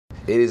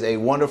It is a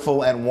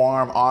wonderful and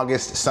warm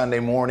August Sunday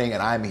morning,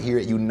 and I'm here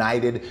at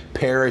United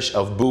Parish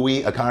of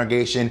Bowie, a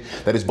congregation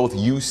that is both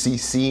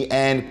UCC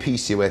and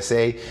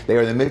PCUSA. They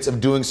are in the midst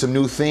of doing some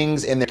new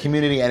things in their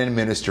community and in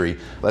ministry.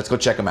 Let's go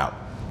check them out.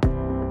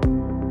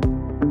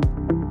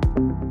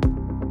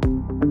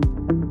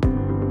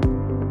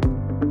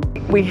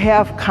 We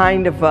have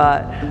kind of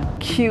a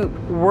cute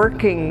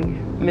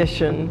working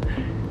mission,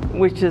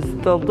 which is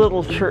the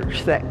little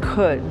church that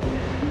could.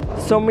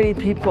 So many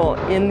people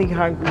in the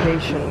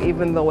congregation,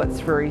 even though it's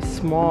very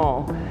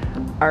small,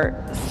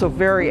 are so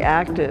very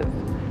active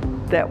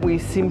that we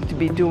seem to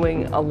be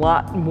doing a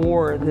lot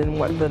more than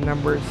what the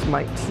numbers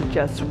might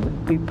suggest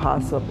would be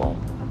possible.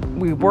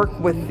 We work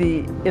with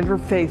the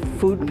Interfaith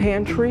Food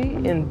Pantry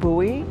in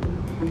Bowie.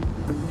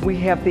 We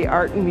have the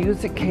Art and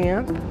Music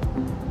Camp,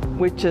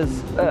 which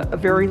is a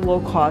very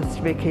low-cost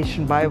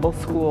vacation Bible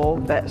school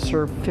that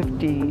served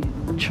 50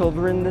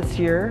 children this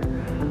year.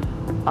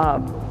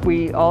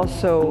 We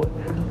also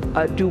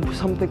do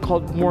something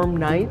called Warm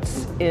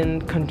Nights in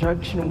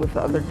conjunction with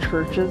other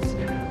churches.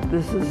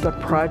 This is a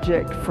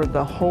project for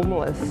the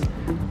homeless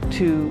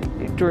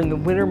during the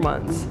winter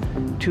months,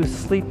 to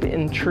sleep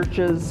in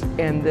churches,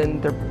 and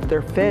then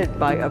they're fed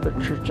by other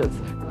churches.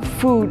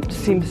 Food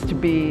seems to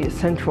be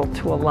central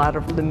to a lot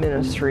of the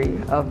ministry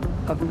of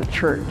the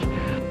church.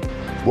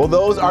 Well,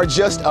 those are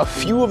just a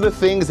few of the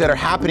things that are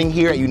happening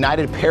here at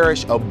United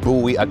Parish of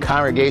Bowie, a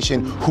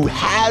congregation who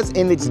has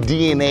in its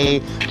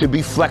DNA to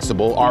be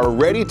flexible, are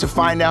ready to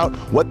find out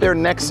what their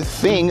next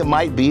thing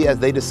might be as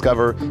they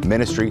discover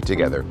ministry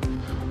together.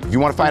 If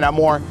you want to find out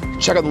more,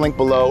 check out the link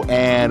below,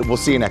 and we'll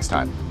see you next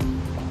time.